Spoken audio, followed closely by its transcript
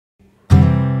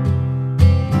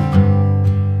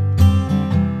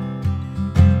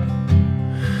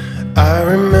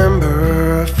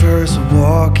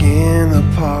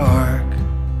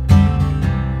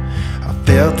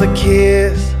felt the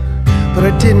kiss, but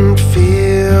I didn't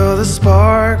feel the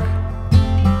spark.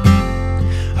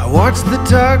 I watched the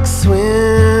ducks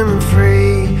swimming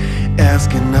free,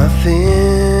 asking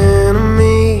nothing of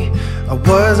me. I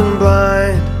wasn't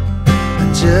blind,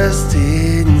 I just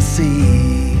didn't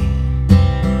see.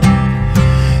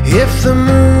 If the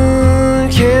moon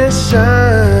can't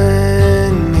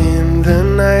shine in the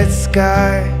night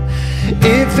sky,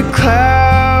 if the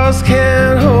clouds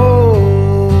can't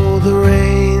hold the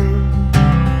rain,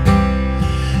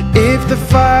 if the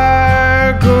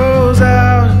fire goes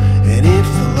out, and if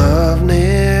the love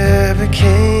never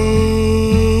came,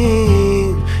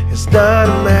 it's not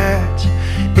a match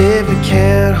if it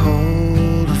can't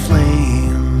hold a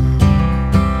flame.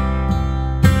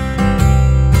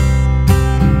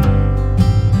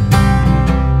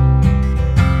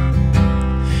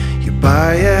 You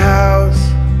buy a house,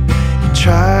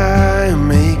 try and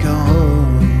make a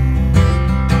home,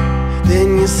 then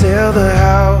you sell the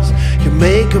house, you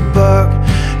make a buck.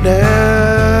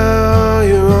 Now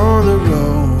you're on the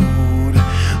road,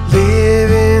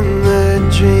 living the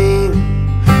dream,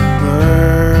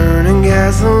 burning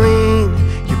gasoline,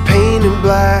 you're painting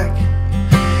black,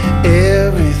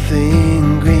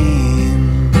 everything green.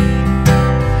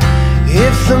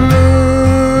 If the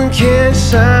moon can't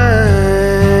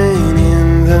shine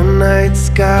in the night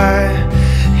sky,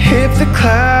 if the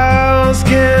clouds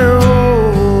can't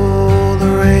hold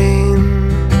the rain,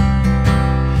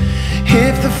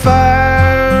 if the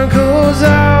fire goes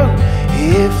out,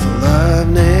 if the love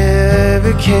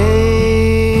never came,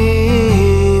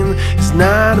 it's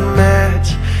not a match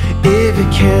if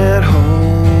it can't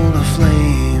hold a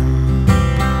flame.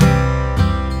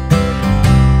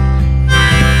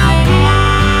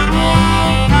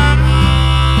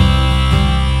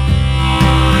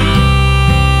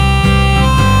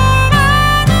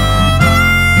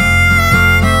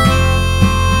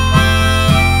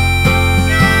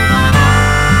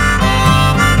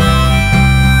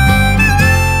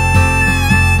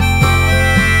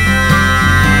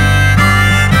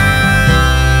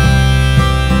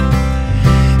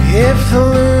 If the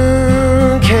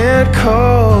loon can't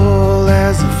call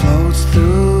as it floats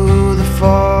through the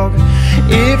fog,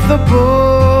 if the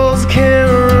bulls can't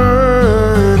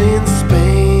run in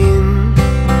Spain,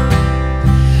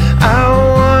 I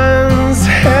once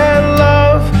had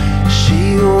love, she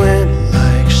went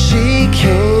like she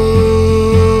came.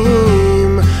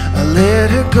 I let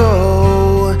her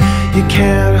go, you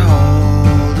can't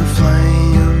hold a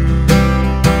flame.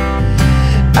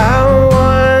 I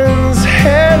once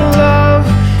had love,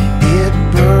 it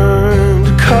burned,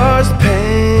 caused pain.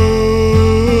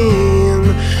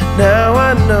 Now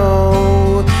I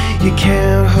know you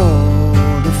can't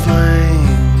hold a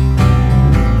flame.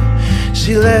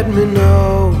 She let me know